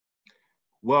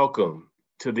Welcome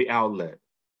to The Outlet.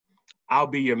 I'll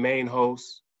be your main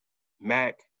host,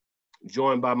 Mack,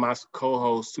 joined by my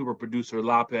co-host, super producer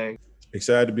Lape.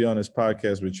 Excited to be on this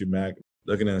podcast with you, Mac.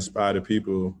 Looking to inspire the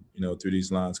people, through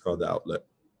these lines called The Outlet.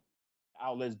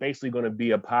 Outlet is basically going to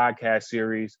be a podcast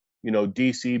series,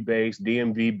 DC based,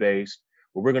 DMV based,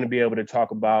 where we're going to be able to talk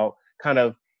about kind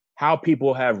of how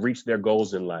people have reached their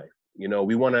goals in life.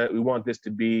 We want this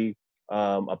to be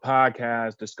a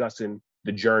podcast discussing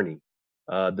the journey,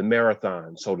 the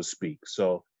marathon, so to speak.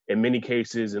 So in many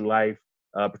cases in life,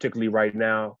 particularly right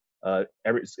now,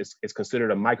 it's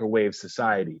considered a microwave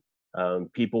society.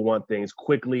 People want things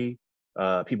quickly.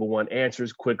 People want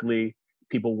answers quickly.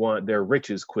 People want their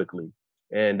riches quickly.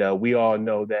 And we all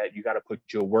know that you got to put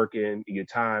your work in your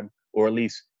time, or at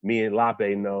least me and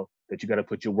Lape know that you got to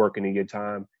put your work in your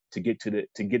time to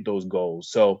get those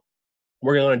goals. So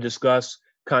we're going to discuss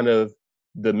kind of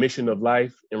the mission of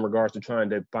life in regards to trying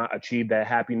to achieve that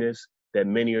happiness that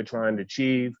many are trying to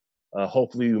achieve.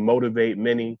 Hopefully, you motivate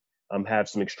many. Have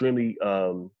some extremely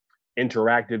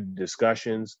interactive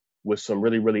discussions with some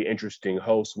really, really interesting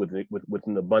hosts with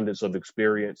an abundance of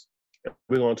experience.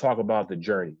 We're going to talk about the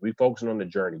journey. We're focusing on the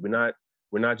journey. We're not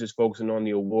just focusing on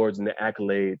the awards and the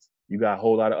accolades. You got a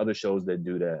whole lot of other shows that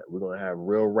do that. We're going to have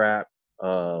real rap,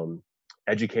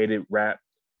 educated rap.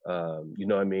 You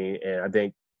know what I mean? And I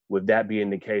think with that being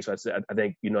the case, I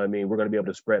think, you know what I mean, we're going to be able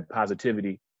to spread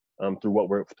positivity through what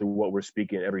we're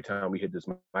speaking every time we hit this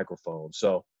microphone.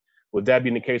 So with that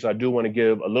being the case, I do want to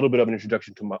give a little bit of an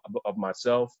introduction of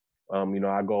myself.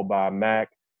 I go by Mack.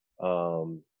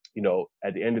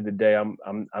 At the end of the day,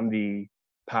 I'm the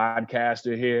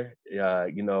podcaster here.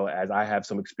 As I have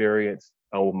some experience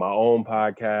with my own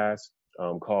podcast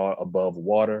called Above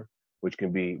Water, which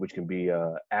can be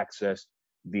accessed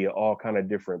via all kind of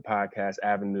different podcast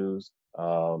avenues.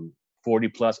 40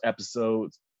 plus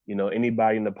episodes.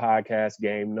 Anybody in the podcast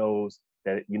game knows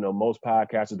that most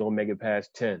podcasters don't make it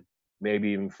past 10, maybe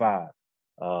even 5.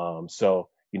 So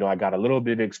I got a little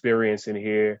bit of experience in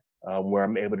here where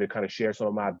I'm able to kind of share some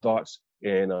of my thoughts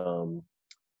and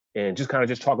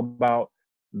just talk about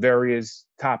various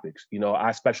topics.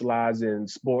 I specialize in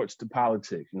sports to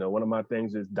politics. One of my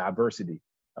things is diversity.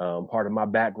 Part of my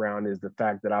background is the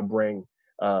fact that I bring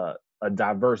a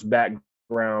diverse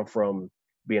background from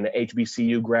being an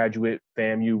HBCU graduate,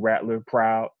 FAMU Rattler,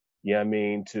 proud,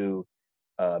 to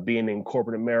being in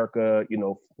corporate America,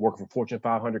 working for Fortune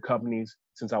 500 companies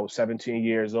since I was 17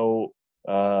 years old,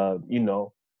 working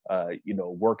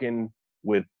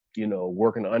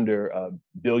under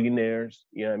billionaires,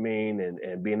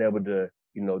 and being able to,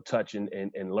 touch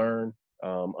and learn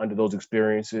under those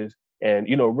experiences. And,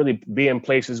 really be in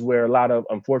places where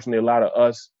unfortunately, a lot of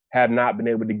us have not been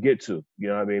able to get to,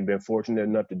 been fortunate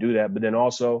enough to do that. But then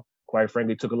also, quite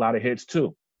frankly, took a lot of hits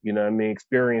too,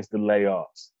 experienced the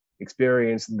layoffs,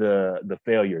 experienced the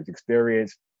failures,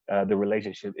 experienced the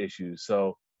relationship issues.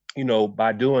 So,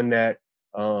 by doing that,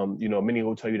 many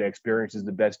will tell you that experience is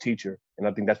the best teacher. And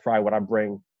I think that's probably what I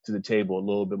bring to the table, a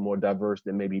little bit more diverse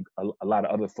than maybe a lot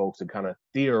of other folks to kind of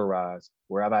theorize,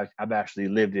 where I've actually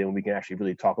lived in. We can actually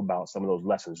really talk about some of those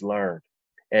lessons learned.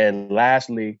 And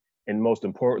lastly, and most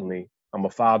importantly, I'm a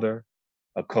father,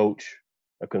 a coach,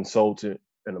 a consultant,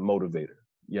 and a motivator.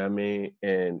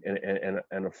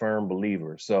 And a firm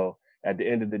believer. So at the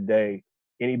end of the day,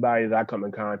 anybody that I come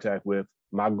in contact with,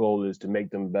 my goal is to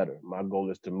make them better. My goal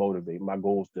is to motivate. My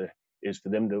goal is for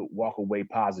them to walk away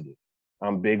positive.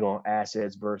 I'm big on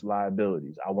assets versus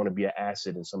liabilities. I want to be an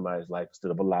asset in somebody's life instead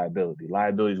of a liability.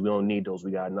 Liabilities, we don't need those. We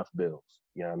got enough bills.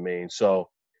 So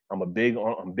I'm big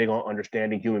on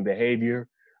understanding human behavior,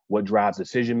 what drives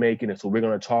decision making. And so we're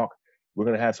going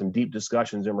to have some deep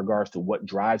discussions in regards to what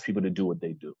drives people to do what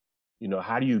they do.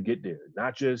 How do you get there?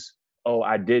 Not just, oh,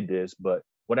 I did this, but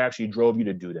what actually drove you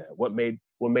to do that? What made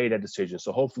that decision?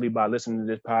 So hopefully by listening to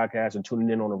this podcast and tuning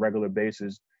in on a regular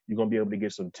basis, you're going to be able to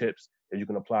get some tips that you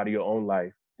can apply to your own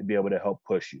life to be able to help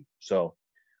push you. So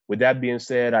with that being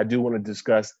said, I do want to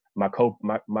discuss my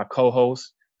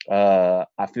co-host. I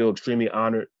feel extremely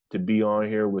honored to be on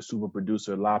here with super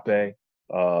producer Lape.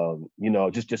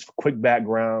 Just quick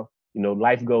background,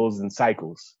 life goes in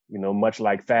cycles, much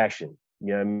like fashion.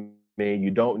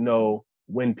 You don't know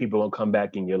when people will come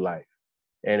back in your life.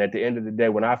 And at the end of the day,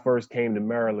 when I first came to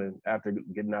Maryland after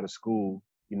getting out of school,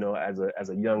 as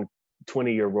a young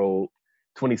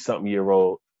 20-something year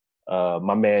old,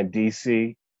 my man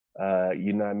DC,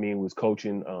 was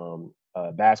coaching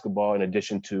basketball in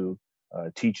addition to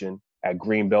teaching at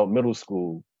Greenbelt Middle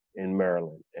School in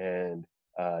Maryland. And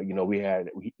we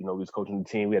was coaching the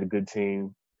team. We had a good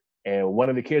team, and one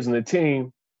of the kids on the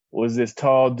team was this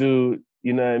tall dude,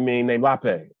 named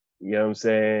Lape. You know what I'm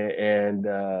saying? And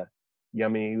yeah, I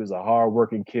mean, he was a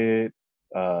hardworking kid,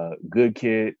 good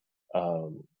kid.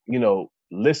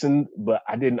 Listened, but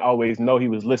I didn't always know he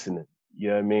was listening. You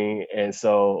know what I mean? And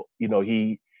so, I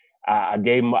we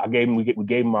gave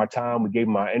him our time, we gave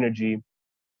him our energy,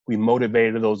 we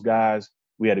motivated those guys.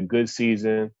 We had a good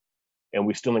season, and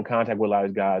we're still in contact with a lot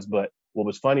of guys. But what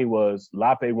was funny was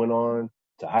Lape went on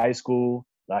to high school.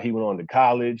 Now he went on to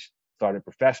college, started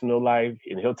professional life,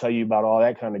 and he'll tell you about all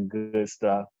that kind of good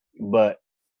stuff. But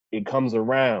it comes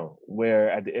around where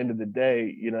at the end of the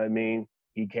day, you know what I mean?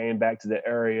 He came back to the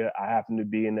area. I happened to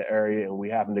be in the area, and we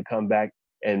happened to come back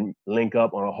and link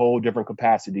up on a whole different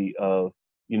capacity of,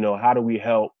 how do we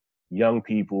help young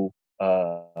people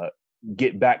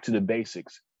get back to the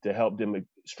basics to help them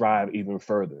strive even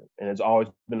further. And it's always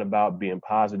been about being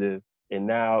positive. And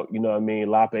now, you know what I mean,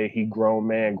 Lape, he grown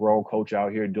man, grown coach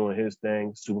out here doing his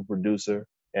thing, super producer.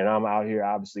 And I'm out here,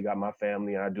 obviously got my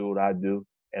family, and I do what I do.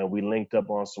 And we linked up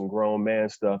on some grown man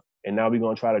stuff. And now we're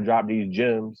gonna try to drop these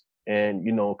gems and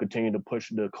continue to push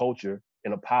the culture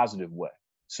in a positive way.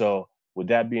 So with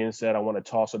that being said, I want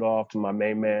to toss it off to my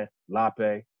main man,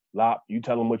 Lape. Lap, you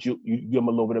tell him you give him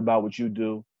a little bit about what you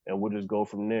do, and we'll just go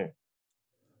from there.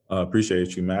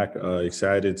 Appreciate you, Mac.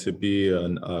 Excited to be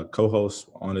a co-host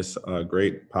on this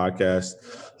great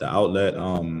podcast, The Outlet.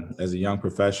 As a young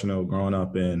professional growing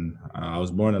up I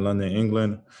was born in London,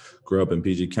 England, grew up in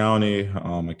PG County.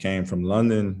 I came from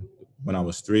London when I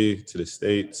was 3 to the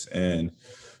States. And,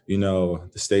 the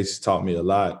States taught me a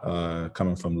lot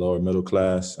coming from lower middle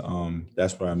class.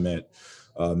 That's where I met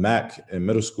Mack in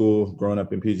middle school, growing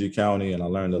up in PG County, and I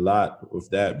learned a lot with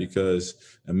that because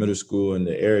in middle school in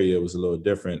the area was a little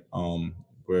different,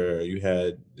 where you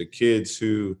had the kids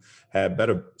who had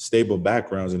better stable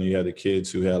backgrounds, and you had the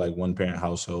kids who had like one-parent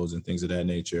households and things of that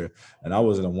nature. And I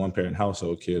wasn't a one-parent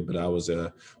household kid, but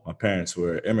my parents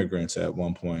were immigrants at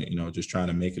one point, just trying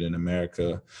to make it in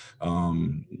America.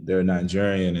 They're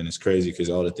Nigerian, and it's crazy because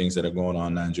all the things that are going on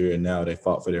in Nigeria now, they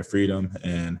fought for their freedom.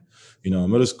 And in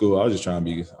middle school, I was just trying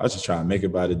to make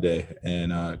it by the day.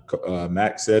 And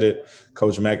Mac said it,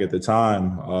 Coach Mac at the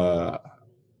time.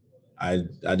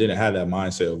 I didn't have that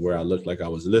mindset of where I looked like I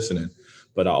was listening,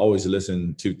 but I always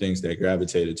listened to things that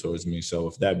gravitated towards me. So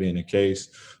if that being the case,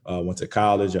 went to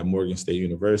college at Morgan State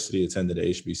University, attended the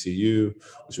HBCU,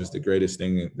 which was the greatest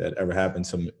thing that ever happened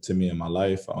to me in my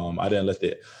life.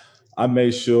 I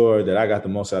made sure that I got the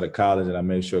most out of college, and I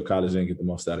made sure college didn't get the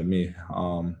most out of me.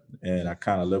 And I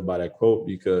kind of live by that quote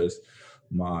because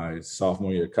my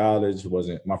freshman year of college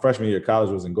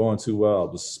wasn't going too well.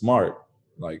 I was smart.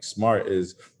 Like smart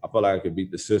is, I felt like I could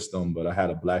beat the system, but I had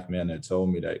a black man that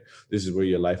told me that this is where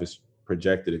your life is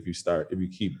projected if you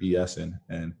keep BSing.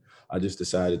 And I just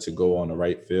decided to go on the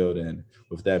right field. And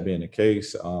with that being the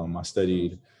case, I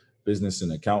studied business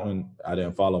and accounting. I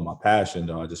didn't follow my passion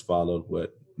though. I just followed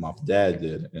what my dad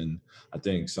did. And I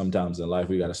think sometimes in life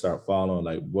we got to start following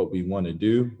like what we want to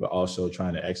do, but also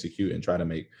trying to execute and try to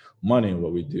make money in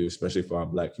what we do, especially for our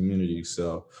Black community.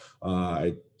 So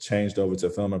I changed over to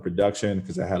film and production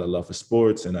because I had a love for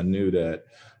sports, and I knew that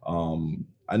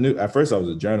I knew at first I was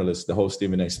a journalist. The whole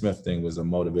Stephen A. Smith thing was a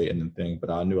motivating thing, but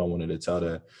I knew I wanted to tell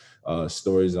the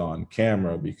stories on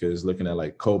camera because looking at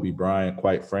like Kobe Bryant,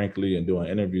 quite frankly, and doing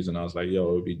interviews, and I was like, yo,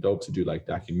 it would be dope to do like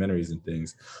documentaries and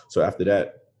things. So after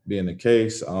that being the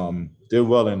case, did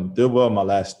well my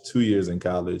last 2 years in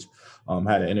college.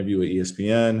 Had an interview with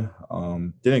ESPN.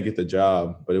 Didn't get the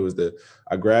job, but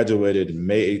I graduated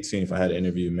May 18th. I had an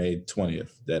interview May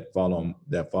 20th. That fall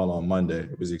on Monday.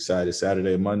 It was excited.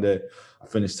 Saturday, Monday, I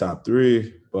finished top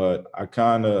 3, but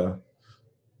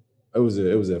it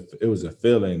was a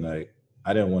feeling like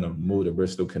I didn't want to move to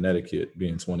Bristol, Connecticut,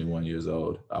 being 21 years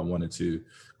old. I wanted to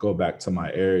go back to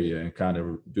my area and kind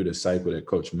of do the cycle that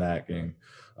Coach Mack and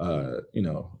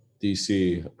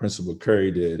DC Principal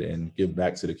Curry did and give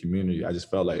back to the community. I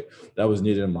just felt like that was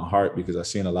needed in my heart because I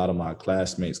seen a lot of my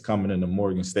classmates coming into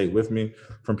Morgan State with me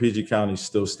from PG County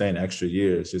still staying extra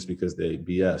years just because they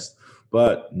BS'd.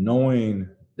 But knowing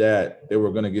that they were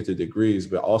going to get the degrees,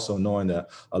 but also knowing that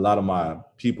a lot of my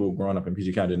people growing up in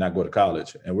PG County did not go to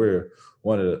college, and we're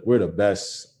the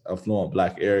best affluent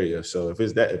Black area. So if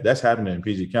that's happening in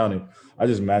PG County, I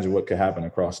just imagine what could happen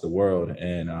across the world.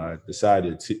 And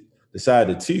decided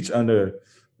to teach under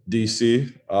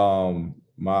DC.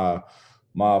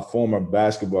 My former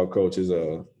basketball coach is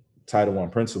a Title I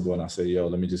principal, and I said, yo,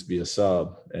 let me just be a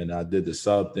sub. And I did the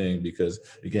sub thing because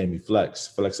it gave me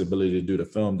flexibility to do the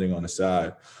film thing on the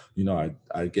side.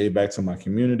 I gave back to my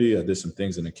community. I did some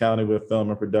things in the county with film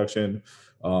and production.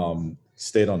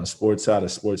 Stayed on the sports side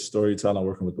of sports storytelling,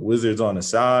 working with the Wizards on the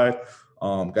side.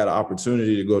 Got an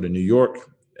opportunity to go to New York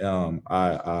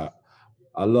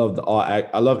I love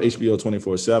I love HBO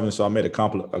 24/7. So I made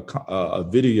a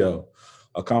video,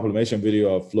 a compilation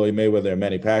video of Floyd Mayweather and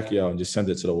Manny Pacquiao, and just sent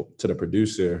it to the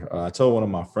producer. I told one of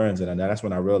my friends, and that's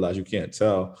when I realized you can't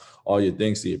tell all your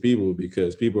things to your people,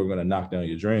 because people are going to knock down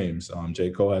your dreams.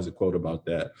 J. Cole has a quote about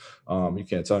that. You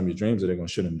can't tell them your dreams, or they're going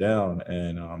to shoot them down.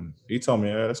 And he told me,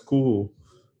 yeah, that's cool.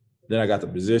 Then I got the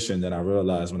position. Then I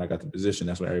realized when I got the position,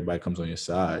 that's when everybody comes on your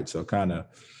side. So kind of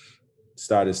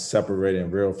started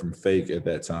separating real from fake at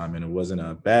that time, and it wasn't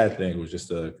a bad thing. It was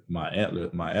just my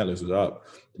antlers was up.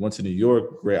 Went to New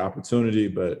York, great opportunity,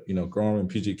 but growing in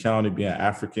PG County, being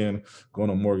African, going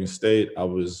to Morgan State, I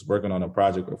was working on a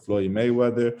project with Floyd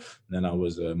Mayweather, and then I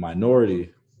was a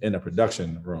minority in the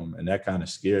production room, and that kind of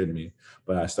scared me.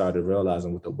 But I started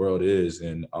realizing what the world is,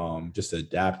 and just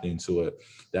adapting to it.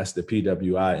 That's the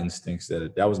PWI instincts.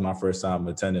 That was my first time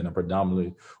attending a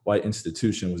predominantly white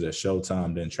institution, was at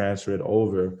Showtime, then transferred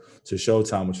over to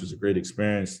Showtime, which was a great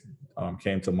experience.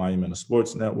 Came to Monumental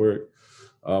Sports Network,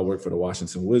 worked for the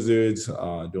Washington Wizards,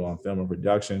 doing film and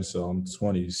production. So I'm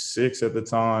 26 at the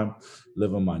time,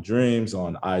 living my dreams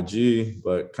on IG,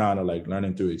 but kind of like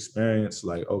learning through experience.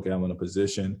 Like, okay, I'm in a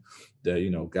position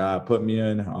that, God put me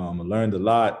in. I learned a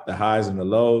lot, the highs and the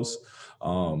lows.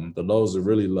 The lows are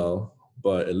really low,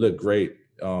 but it looked great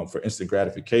for instant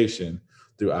gratification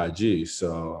through IG.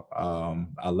 So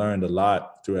I learned a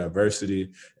lot through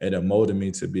adversity, and it molded me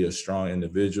to be a strong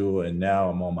individual. And now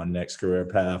I'm on my next career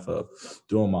path of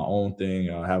doing my own thing,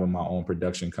 having my own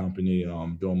production company,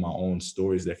 doing my own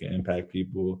stories that can impact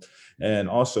people, and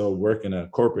also working a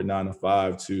corporate 9 to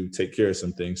 5 to take care of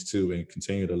some things too, and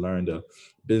continue to learn the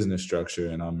business structure.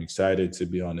 And I'm excited to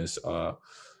be on this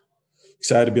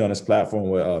platform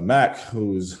with Mack,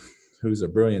 who's a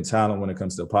brilliant talent when it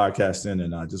comes to podcasting.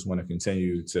 And I just want to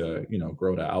continue to,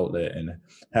 grow the outlet and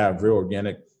have real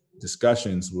organic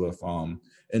discussions with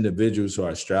individuals who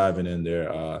are striving in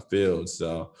their fields.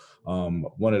 So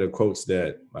one of the quotes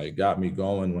that got me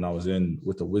going when I was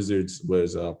with the Wizards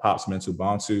was Pops Mental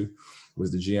Bantu,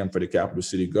 was the GM for the Capital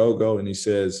City Go-Go. And he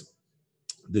says,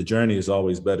 the journey is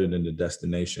always better than the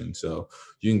destination. So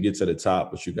you can get to the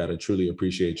top, but you got to truly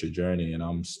appreciate your journey. And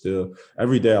I'm still,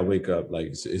 every day I wake up,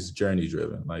 it's journey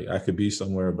driven. Like I could be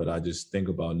somewhere, but I just think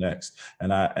about next.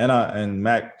 And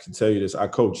Mac can tell you this, I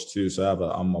coach too. So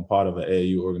I'm a part of an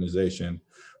AAU organization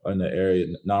in the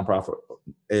area, nonprofit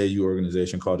AAU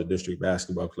organization called the District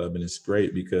Basketball Club. And it's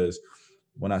great because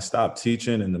when I stopped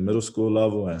teaching in the middle school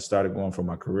level and started going for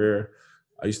my career,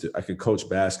 I could coach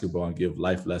basketball and give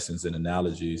life lessons and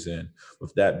analogies. And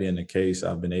with that being the case,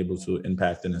 I've been able to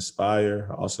impact and inspire.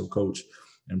 I also coach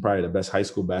in probably the best high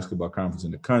school basketball conference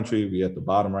in the country. We're at the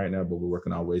bottom right now, but we're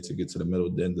working our way to get to the middle,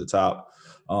 then the top.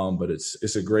 But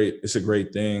it's a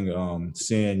great thing.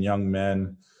 Seeing young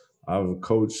men. I've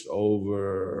coached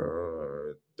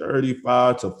over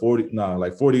 35 to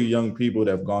 40 young people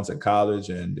that have gone to college,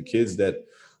 and the kids that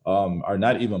are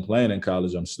not even playing in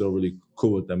college, I'm still really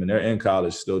cool with them, and they're in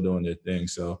college still doing their thing.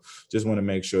 So just want to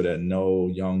make sure that no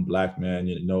young Black man,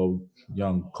 no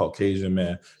young Caucasian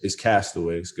man is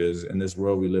castaways, because in this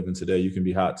world we live in today, you can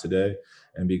be hot today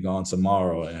and be gone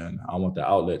tomorrow. And I want the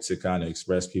outlet to kind of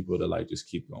express people to just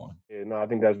keep going. Yeah, no, I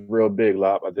think that's real big,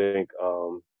 Lop. I think,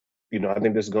 I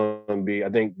think this is going to be, I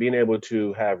think being able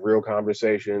to have real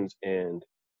conversations and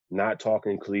not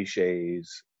talking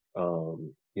cliches,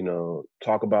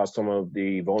 talk about some of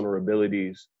the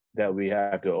vulnerabilities that we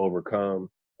have to overcome,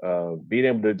 being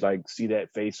able to see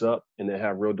that face up and then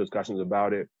have real discussions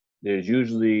about it. There's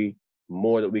usually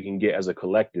more that we can get as a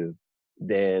collective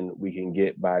than we can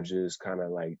get by just kind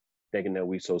of thinking that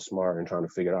we so smart and trying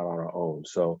to figure it out on our own.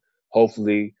 So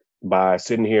hopefully by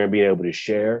sitting here and being able to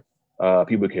share,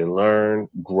 people can learn,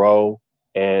 grow,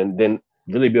 and then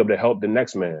really be able to help the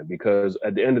next man. Because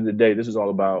at the end of the day, this is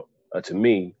all about, to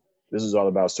me, this is all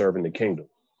about serving the kingdom.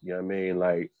 You know what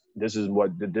I mean? This is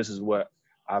what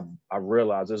I've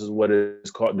realized. This is what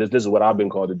it's called. This is what I've been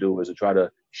called to do, is to try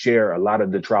to share a lot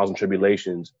of the trials and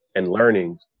tribulations and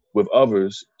learnings with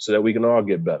others so that we can all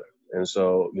get better. And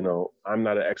so, I'm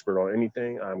not an expert on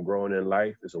anything. I'm growing in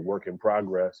life. It's a work in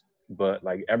progress. But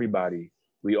like everybody,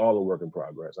 we all a work in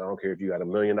progress. I don't care if you got $1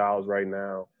 million right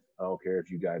now. I don't care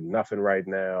if you got nothing right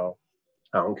now.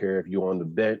 I don't care if you're on the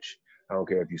bench. I don't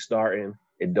care if you're starting.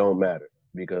 It don't matter,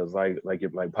 because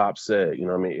like Pop said,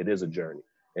 it is a journey.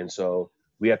 And so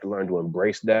we have to learn to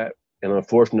embrace that. And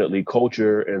unfortunately,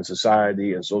 culture and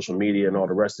society and social media and all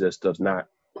the rest of that stuff's not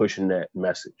pushing that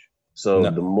message. So No.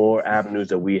 the more avenues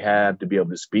that we have to be able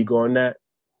to speak on that,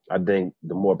 I think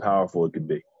the more powerful it could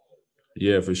be.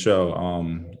 Yeah, for sure.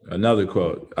 Another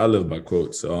quote. I live by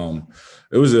quotes. It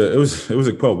was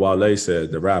a quote Wale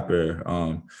said, the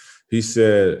rapper. He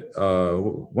said,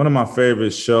 one of my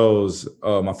favorite shows,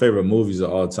 my favorite movies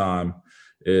of all time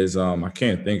is I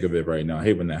can't think of it right now. I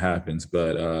hate when that happens,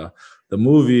 but the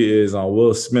movie is on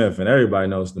Will Smith, and everybody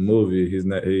knows the movie.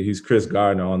 He's Chris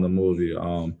Gardner on the movie.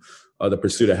 The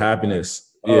Pursuit of Happiness.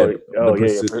 Yeah, Oh, yeah,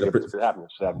 yeah. It happens. It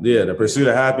happens. yeah, Yeah, the yeah, pursuit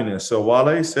of happiness. So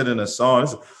Wale said in a song,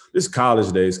 this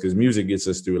college days, because music gets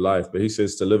us through life, but he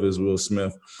says to live as Will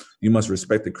Smith, you must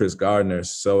respect the Chris Gardners.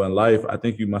 So in life, I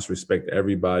think you must respect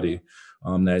everybody.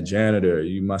 That janitor,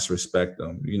 you must respect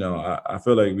them. I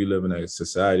feel like we live in a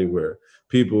society where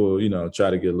people,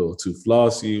 try to get a little too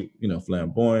flossy,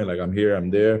 flamboyant, like I'm here, I'm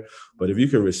there. But if you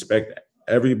can respect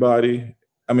everybody,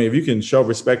 I mean, if you can show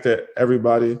respect to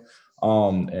everybody,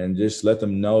 and just let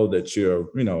them know that you're,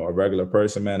 a regular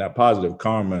person, man, that positive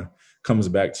karma comes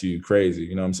back to you crazy.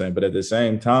 You know what I'm saying? But at the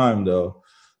same time, though,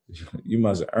 you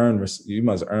must earn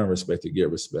respect to get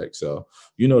respect. So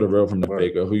you know the real from the Word.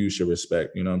 fake, or who you should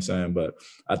respect. You know what I'm saying? But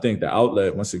I think the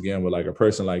outlet, once again, with like a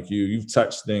person like you, you've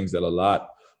touched things that a lot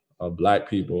of Black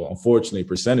people, unfortunately,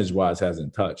 percentage wise,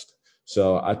 hasn't touched.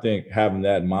 So I think having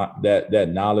that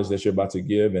knowledge that you're about to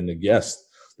give, and the guests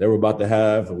that we're about to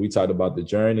have, we talked about the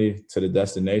journey to the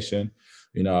destination.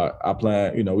 We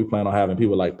plan on having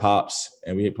people like Pops,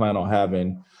 and we plan on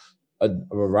having a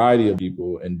variety of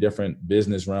people in different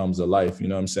business realms of life. You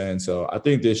know what I'm saying? So I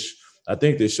think this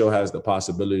show has the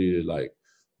possibility to, like,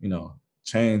 you know,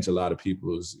 change a lot of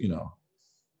people's,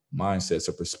 mindsets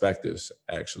or perspectives,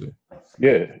 actually.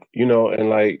 Yeah, and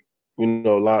like,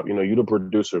 Lop, you the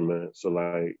producer, man. So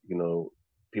like,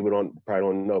 people don't probably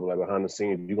don't know, but like behind the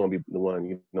scenes, you're gonna be the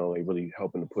one, like really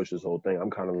helping to push this whole thing. I'm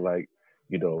kind of like,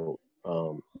 you know,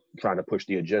 trying to push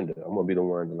the agenda. I'm gonna be the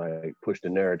one to like push the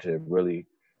narrative, really.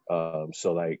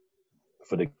 So like,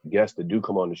 for the guests that do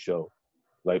come on the show,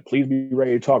 like, please be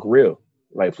ready to talk real.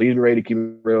 Like, please be ready to keep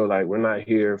it real. Like, we're not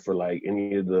here for like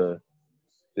any of the.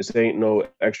 This ain't no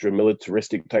extra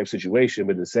militaristic type situation,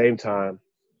 but at the same time,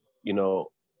 you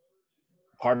know,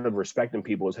 part of respecting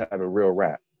people is having real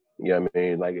rap. You know what I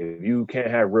mean? Like, if you can't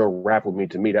have real rap with me,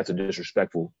 to me, that's a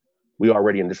disrespectful. We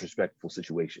already in disrespectful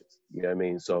situations. You know what I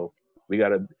mean? So we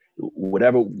gotta,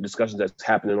 whatever discussions that's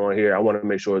happening on here, I want to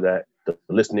make sure that the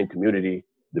listening community,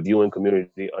 the viewing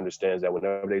community, understands that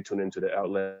whenever they tune into the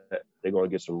outlet, they're gonna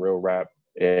get some real rap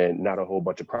and not a whole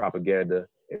bunch of propaganda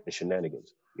and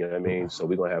shenanigans. You know what I mean? So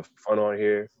we're gonna have fun on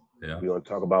here. Yeah. We're gonna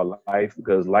talk about life,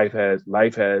 because life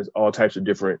has all types of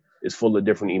different. It's full of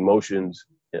different emotions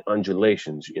and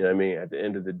undulations. You know what I mean? At the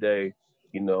end of the day,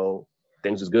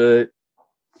 things is good.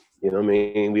 You know what I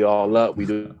mean? We all up. We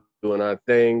doing our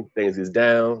thing. Things is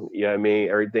down. You know what I mean?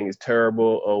 Everything is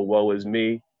terrible. Oh, woe is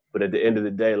me. But at the end of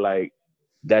the day, like,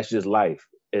 that's just life.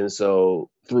 And so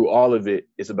through all of it,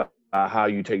 it's about how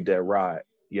you take that ride.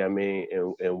 You know what I mean?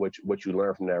 And what you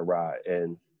learn from that ride.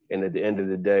 And at the end of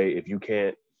the day, if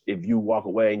you walk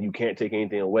away and you can't take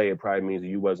anything away, it probably means that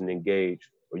you wasn't engaged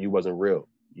or you wasn't real.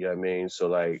 You know what I mean? So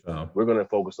like, So, we're gonna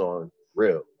focus on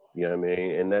real. You know what I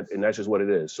mean? And that's just what it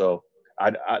is. So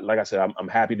I like I said, I'm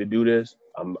happy to do this.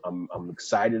 I'm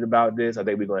excited about this. I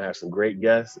think we're gonna have some great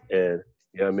guests, and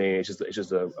you know what I mean. It's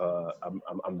just a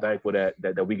I'm thankful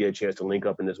that we get a chance to link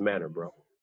up in this manner, bro.